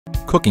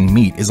Cooking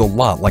meat is a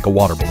lot like a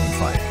water balloon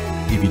fight.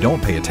 If you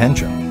don't pay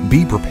attention,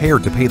 be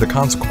prepared to pay the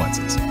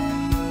consequences.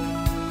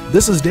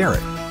 This is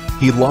Derek.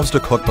 He loves to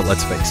cook, but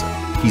let's face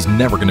it, he's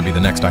never going to be the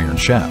next Iron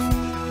Chef.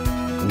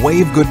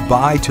 Wave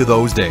goodbye to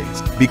those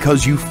days,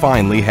 because you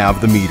finally have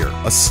the meter,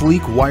 a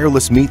sleek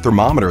wireless meat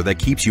thermometer that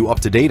keeps you up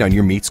to date on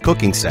your meat's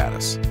cooking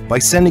status by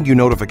sending you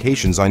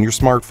notifications on your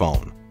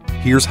smartphone.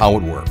 Here's how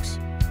it works.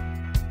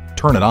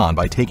 Turn it on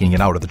by taking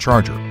it out of the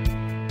charger.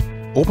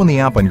 Open the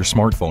app on your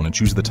smartphone and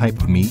choose the type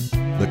of meat,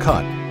 the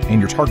cut, and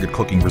your target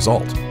cooking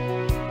result.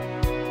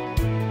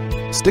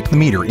 Stick the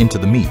meter into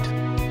the meat.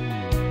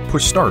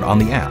 Push start on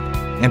the app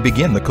and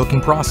begin the cooking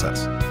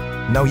process.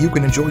 Now you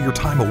can enjoy your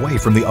time away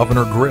from the oven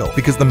or grill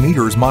because the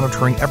meter is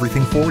monitoring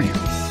everything for you.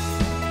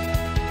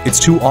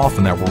 It's too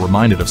often that we're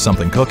reminded of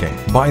something cooking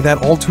by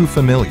that all too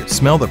familiar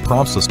smell that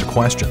prompts us to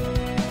question.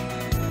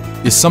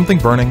 Is something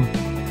burning?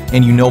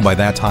 And you know by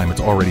that time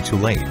it's already too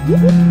late.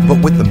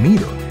 But with the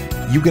meter,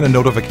 you get a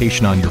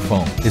notification on your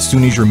phone as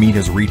soon as your meat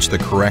has reached the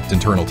correct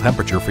internal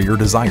temperature for your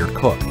desired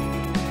cook.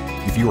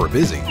 If you are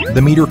busy,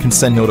 the meter can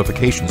send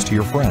notifications to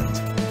your friends.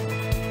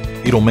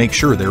 It'll make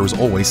sure there is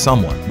always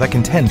someone that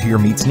can tend to your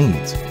meat's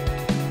needs.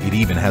 It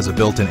even has a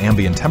built-in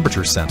ambient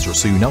temperature sensor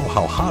so you know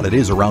how hot it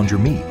is around your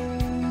meat.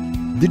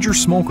 Did your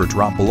smoker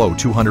drop below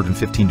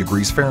 215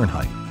 degrees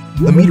Fahrenheit?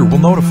 The meter will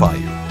notify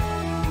you.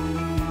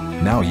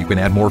 Now you can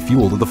add more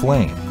fuel to the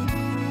flame.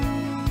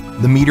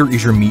 The meter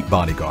is your meat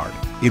bodyguard.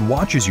 It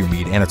watches your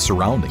meat and its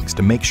surroundings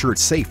to make sure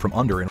it's safe from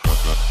under and...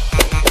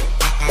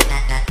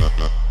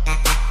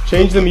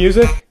 Change the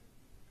music.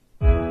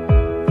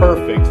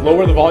 Perfect.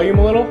 Lower the volume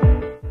a little.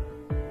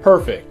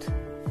 Perfect.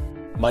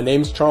 My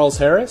name's Charles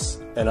Harris,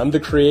 and I'm the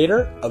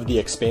creator of the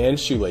Expand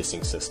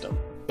shoelacing system.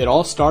 It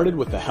all started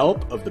with the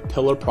help of the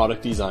Pillar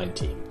product design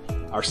team.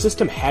 Our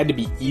system had to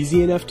be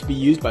easy enough to be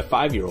used by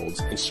 5-year-olds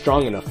and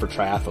strong enough for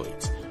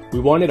triathletes. We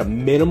wanted a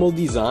minimal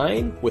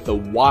design with a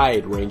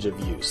wide range of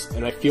use,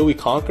 and I feel we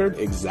conquered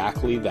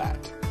exactly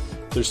that.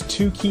 There's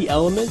 2 key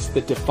elements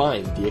that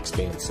define the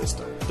Expand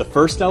system. The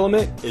first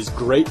element is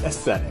great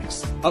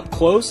aesthetics. Up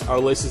close, our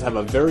laces have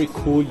a very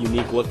cool,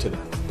 unique look to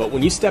them. But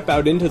when you step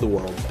out into the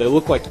world, they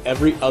look like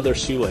every other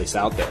shoelace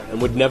out there and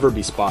would never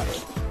be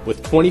spotted.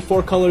 With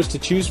 24 colors to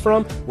choose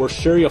from, we're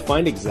sure you'll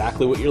find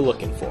exactly what you're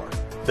looking for.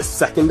 The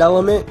second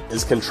element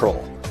is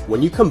control.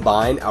 When you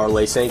combine our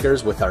lace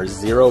anchors with our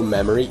zero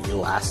memory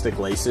elastic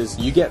laces,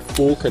 you get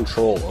full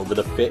control over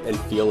the fit and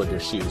feel of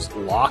your shoes,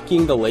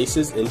 locking the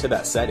laces into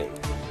that setting.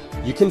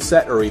 You can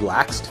set a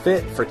relaxed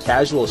fit for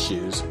casual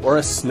shoes or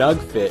a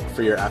snug fit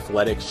for your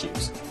athletic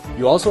shoes.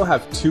 You also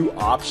have 2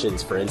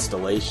 options for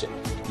installation.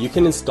 You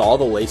can install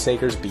the lace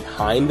anchors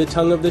behind the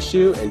tongue of the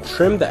shoe and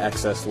trim the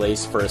excess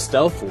lace for a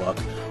stealth look,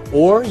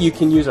 or you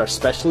can use our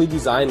specially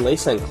designed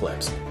lace end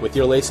clips with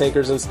your lace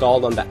anchors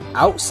installed on the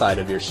outside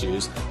of your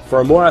shoes for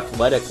a more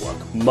athletic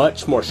look,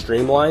 much more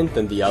streamlined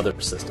than the other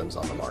systems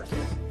on the market.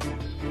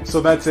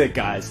 So that's it,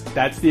 guys.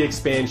 That's the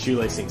Expand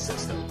shoelacing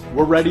system.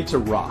 We're ready to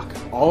rock.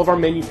 All of our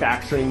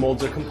manufacturing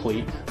molds are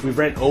complete. We've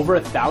ran over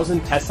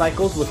 1,000 test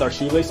cycles with our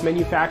shoelace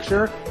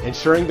manufacturer,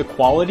 ensuring the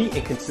quality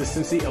and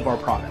consistency of our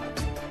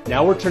product.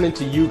 Now we're turning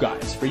to you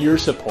guys for your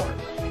support.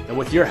 And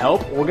with your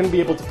help, we're going to be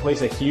able to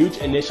place a huge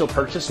initial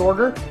purchase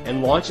order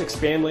and launch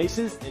Expand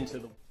laces into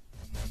the...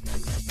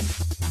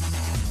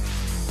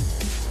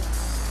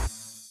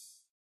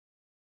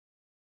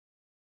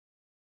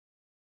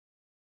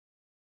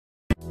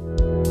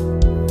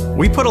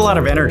 We put a lot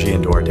of energy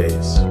into our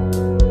days.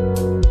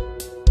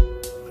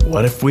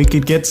 What if we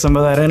could get some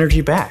of that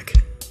energy back?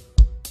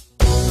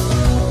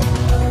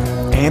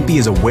 Ampy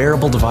is a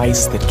wearable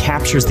device that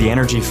captures the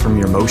energy from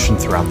your motion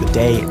throughout the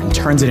day and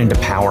turns it into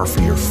power for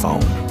your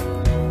phone.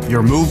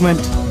 Your movement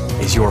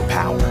is your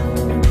power.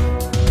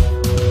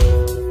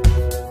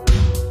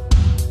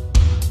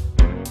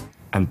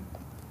 And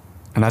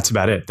that's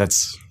about it.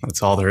 That's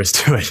all there is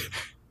to it.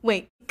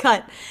 Wait,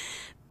 cut.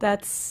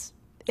 That's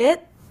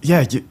it?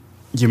 Yeah,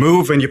 you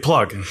move and you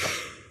plug.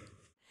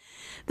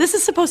 This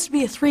is supposed to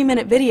be a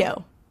 3-minute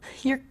video.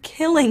 You're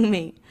killing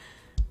me.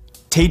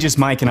 Tejas,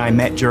 Mike, and I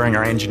met during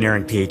our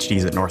engineering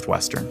PhDs at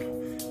Northwestern.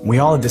 We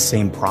all had the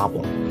same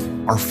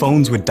problem. Our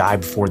phones would die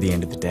before the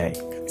end of the day.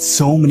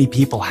 So many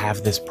people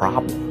have this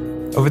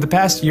problem. Over the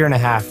past year and a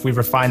half, we've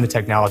refined the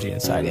technology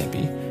inside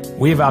Ampy.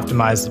 We've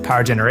optimized the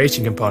power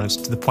generation components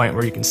to the point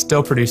where you can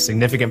still produce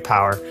significant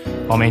power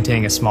while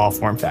maintaining a small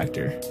form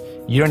factor.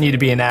 You don't need to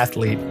be an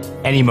athlete.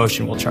 Any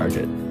motion will charge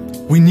it.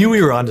 We knew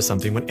we were onto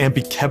something when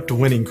Ampy kept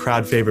winning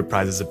crowd favorite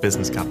prizes at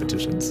business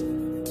competitions.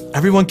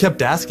 Everyone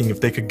kept asking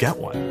if they could get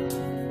one.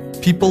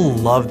 People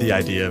love the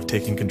idea of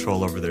taking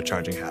control over their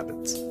charging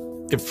habits.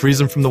 It frees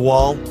them from the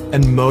wall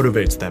and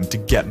motivates them to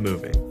get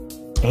moving.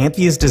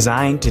 Ampy is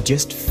designed to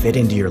just fit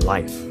into your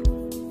life.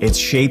 Its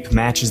shape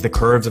matches the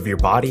curves of your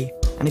body,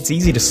 and it's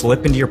easy to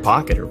slip into your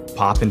pocket or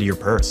pop into your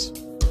purse.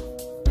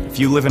 If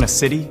you live in a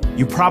city,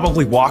 you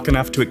probably walk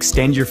enough to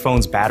extend your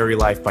phone's battery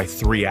life by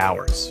 3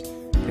 hours.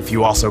 If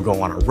you also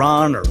go on a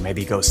run or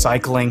maybe go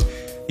cycling,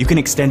 you can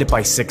extend it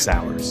by 6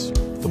 hours.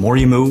 The more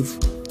you move,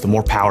 the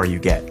more power you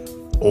get.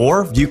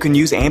 Or you can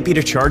use Ampy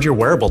to charge your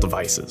wearable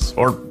devices,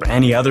 or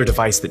any other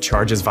device that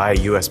charges via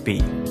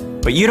USB.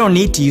 But you don't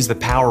need to use the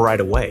power right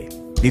away.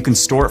 You can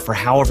store it for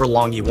however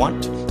long you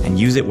want, and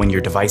use it when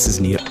your devices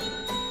need it.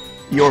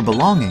 Your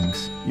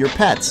belongings, your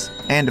pets,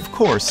 and of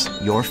course,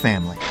 your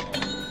family.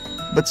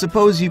 But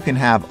suppose you can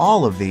have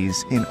all of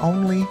these in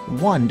only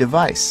one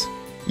device.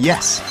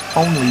 Yes,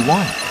 only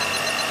one.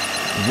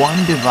 One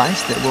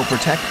device that will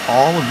protect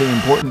all of the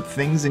important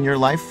things in your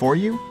life for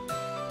you?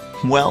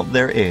 Well,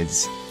 there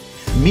is.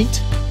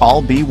 Meet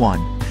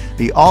All-Be-One,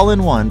 the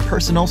all-in-one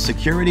personal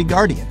security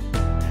guardian.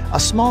 A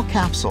small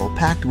capsule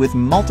packed with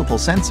multiple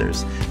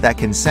sensors that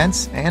can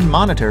sense and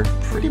monitor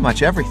pretty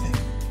much everything.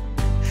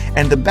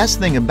 And the best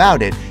thing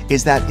about it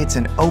is that it's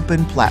an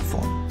open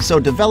platform, so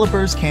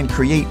developers can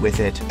create with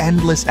it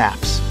endless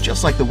apps,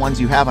 just like the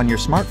ones you have on your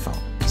smartphone.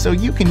 So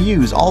you can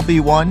use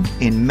All-Be-One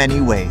in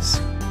many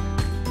ways.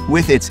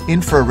 With its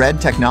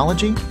infrared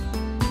technology,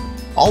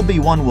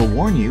 All-Be-One will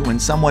warn you when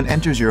someone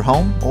enters your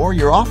home or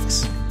your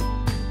office.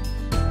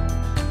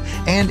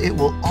 And it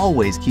will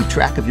always keep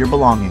track of your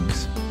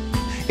belongings.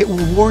 It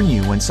will warn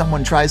you when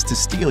someone tries to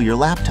steal your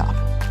laptop.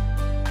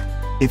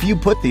 If you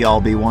put the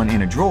All-Be-One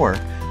in a drawer,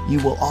 you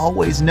will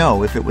always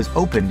know if it was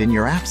opened in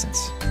your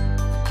absence.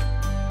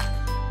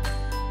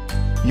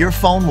 Your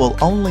phone will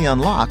only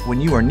unlock when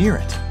you are near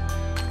it.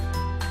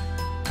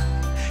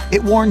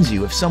 It warns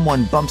you if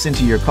someone bumps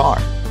into your car.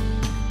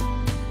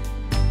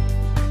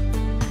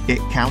 It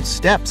counts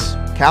steps,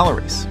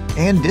 calories,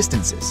 and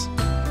distances.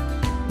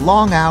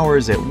 Long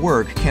hours at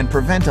work can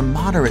prevent a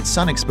moderate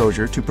sun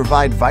exposure to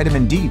provide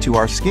vitamin D to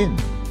our skin.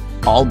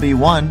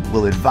 All-Be-One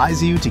will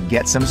advise you to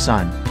get some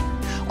sun.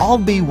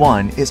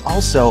 All-Be-One is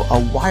also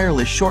a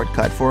wireless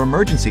shortcut for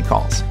emergency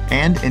calls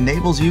and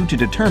enables you to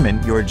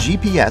determine your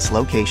GPS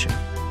location.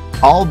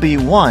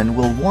 All-Be-One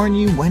will warn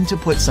you when to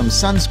put some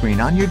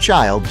sunscreen on your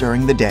child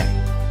during the day.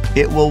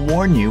 It will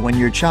warn you when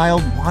your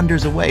child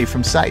wanders away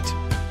from sight,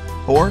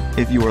 or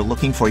if you are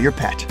looking for your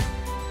pet.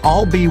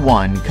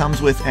 All-Be-One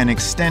comes with an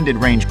extended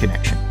range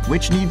connection,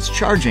 which needs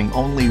charging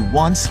only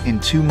once in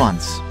 2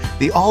 months.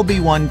 The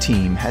All-Be-One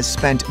team has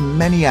spent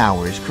many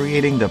hours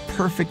creating the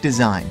perfect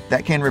design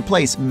that can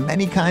replace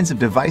many kinds of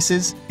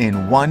devices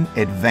in one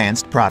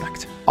advanced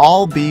product.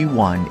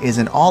 All-Be-One is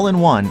an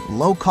all-in-one,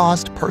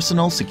 low-cost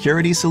personal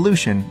security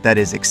solution that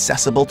is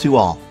accessible to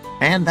all.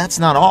 And that's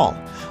not all.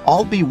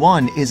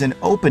 All-Be-One is an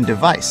open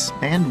device,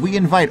 and we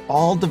invite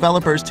all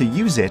developers to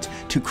use it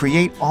to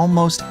create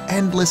almost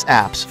endless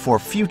apps for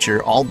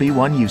future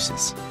All-Be-One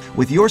uses.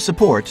 With your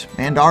support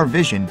and our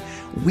vision,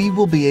 we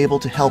will be able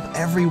to help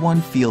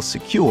everyone feel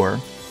secure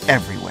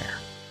everywhere.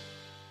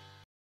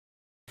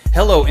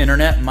 Hello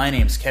Internet, my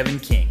name's Kevin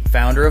King,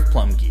 founder of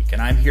Plum Geek,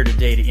 and I'm here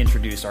today to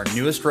introduce our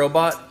newest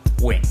robot,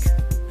 Wink.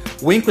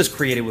 Wink was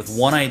created with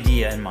one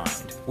idea in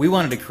mind. We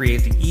wanted to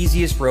create the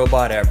easiest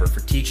robot ever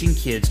for teaching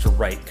kids to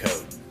write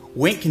code.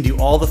 Wink can do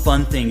all the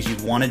fun things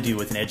you'd want to do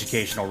with an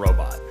educational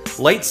robot.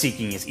 Light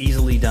seeking is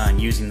easily done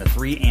using the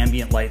 3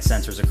 ambient light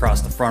sensors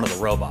across the front of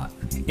the robot.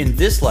 In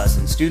this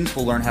lesson, students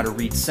will learn how to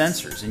read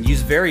sensors and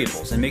use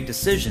variables and make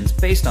decisions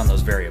based on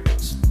those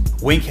variables.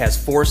 Wink has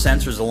 4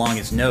 sensors along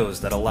its nose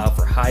that allow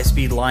for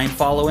high-speed line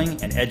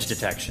following and edge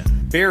detection.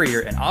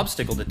 Barrier and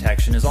obstacle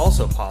detection is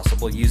also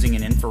possible using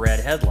an infrared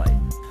headlight.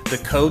 The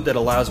code that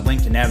allows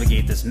Wink to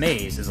navigate this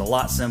maze is a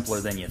lot simpler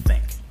than you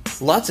think.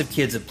 Lots of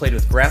kids have played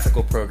with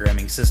graphical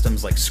programming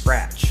systems like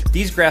Scratch.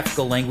 These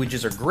graphical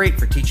languages are great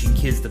for teaching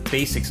kids the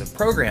basics of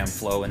program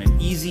flow in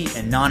an easy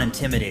and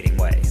non-intimidating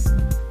way.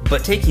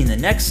 But taking the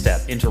next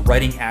step into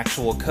writing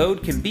actual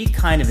code can be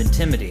kind of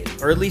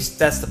intimidating, or at least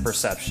that's the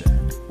perception.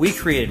 We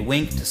created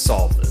Wink to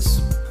solve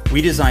this.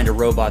 We designed a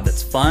robot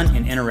that's fun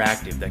and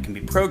interactive that can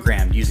be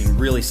programmed using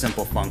really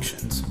simple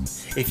functions.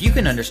 If you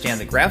can understand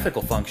the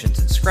graphical functions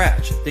in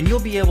Scratch, then you'll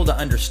be able to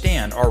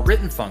understand our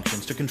written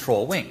functions to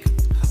control Wink.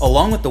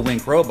 Along with the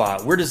Wink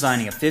robot, we're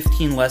designing a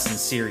 15-lesson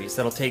series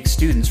that'll take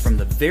students from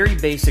the very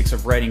basics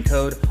of writing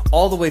code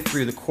all the way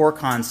through the core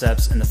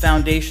concepts and the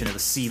foundation of the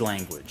C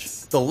language.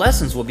 The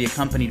lessons will be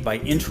accompanied by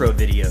intro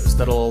videos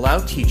that'll allow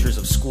teachers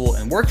of school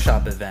and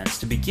workshop events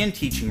to begin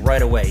teaching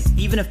right away,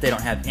 even if they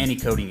don't have any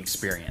coding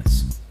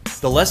experience.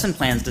 The lesson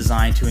plan's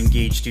designed to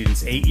engage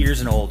students 8 years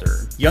and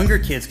older. Younger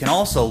kids can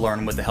also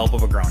learn with the help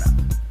of a grown-up.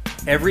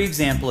 Every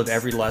example of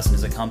every lesson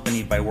is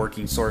accompanied by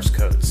working source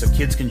code, so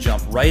kids can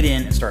jump right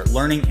in and start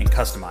learning and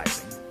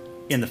customizing.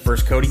 In the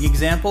first coding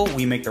example,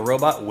 we make the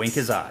robot wink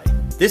his eye.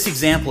 This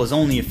example is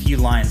only a few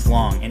lines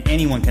long and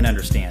anyone can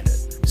understand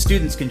it.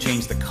 Students can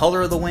change the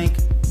color of the wink,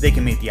 they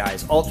can make the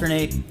eyes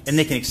alternate, and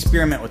they can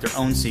experiment with their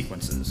own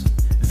sequences.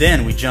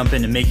 Then we jump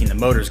into making the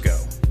motors go.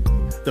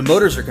 The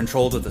motors are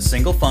controlled with a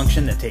single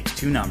function that takes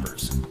 2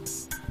 numbers.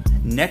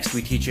 Next,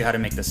 we teach you how to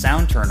make the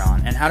sound turn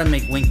on and how to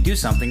make Wink do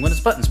something when its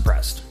button's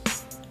pressed.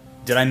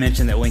 Did I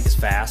mention that Wink is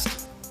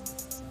fast?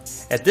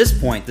 At this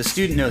point, the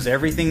student knows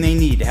everything they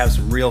need to have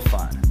some real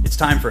fun. It's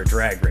time for a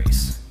drag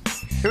race.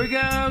 Here we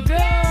go, go!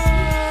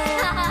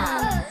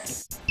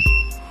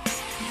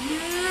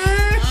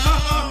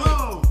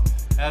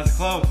 That was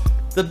close.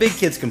 The big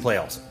kids can play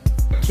also.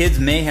 Kids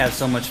may have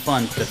so much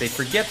fun that they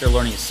forget they're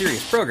learning a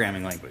serious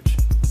programming language.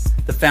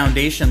 The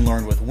foundation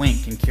learned with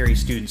Wink can carry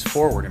students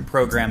forward in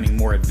programming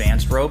more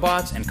advanced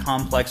robots and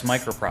complex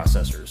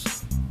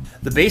microprocessors.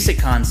 The basic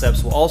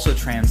concepts will also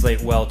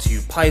translate well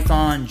to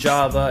Python,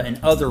 Java, and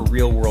other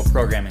real-world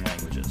programming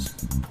languages.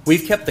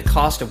 We've kept the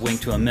cost of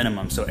Wink to a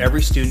minimum so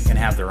every student can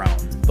have their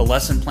own. The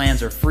lesson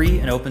plans are free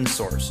and open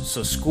source,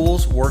 so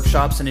schools,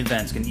 workshops, and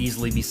events can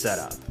easily be set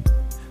up.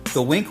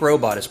 The Wink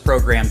robot is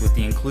programmed with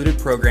the included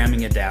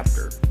programming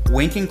adapter.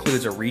 Wink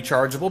includes a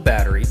rechargeable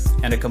battery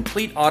and a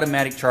complete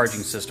automatic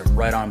charging system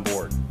right on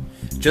board.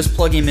 Just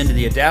plug him into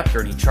the adapter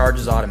and he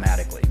charges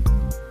automatically.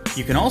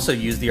 You can also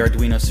use the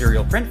Arduino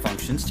serial print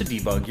functions to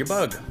debug your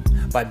bug.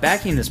 By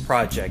backing this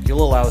project,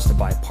 you'll allow us to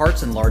buy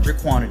parts in larger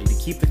quantity to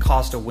keep the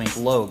cost of Wink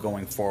low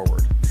going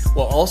forward.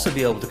 We'll also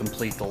be able to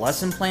complete the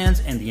lesson plans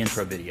and the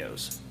intro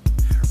videos.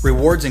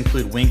 Rewards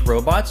include Wink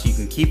robots you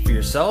can keep for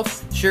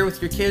yourself, share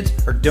with your kids,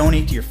 or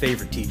donate to your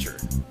favorite teacher.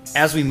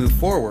 As we move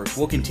forward,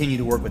 we'll continue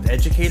to work with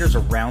educators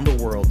around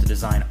the world to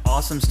design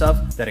awesome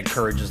stuff that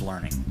encourages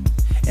learning.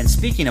 And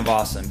speaking of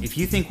awesome, if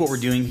you think what we're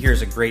doing here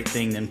is a great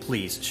thing, then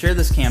please share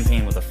this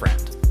campaign with a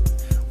friend.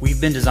 We've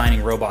been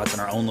designing robots in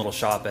our own little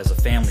shop as a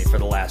family for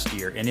the last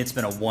year, and it's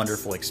been a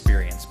wonderful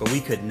experience, but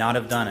we could not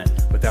have done it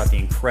without the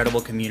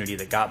incredible community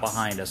that got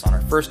behind us on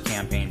our first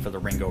campaign for the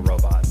Ringo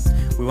robot.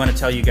 We want to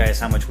tell you guys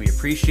how much we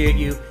appreciate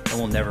you, and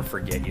we'll never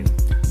forget you.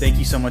 Thank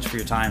you so much for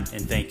your time,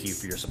 and thank you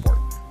for your support.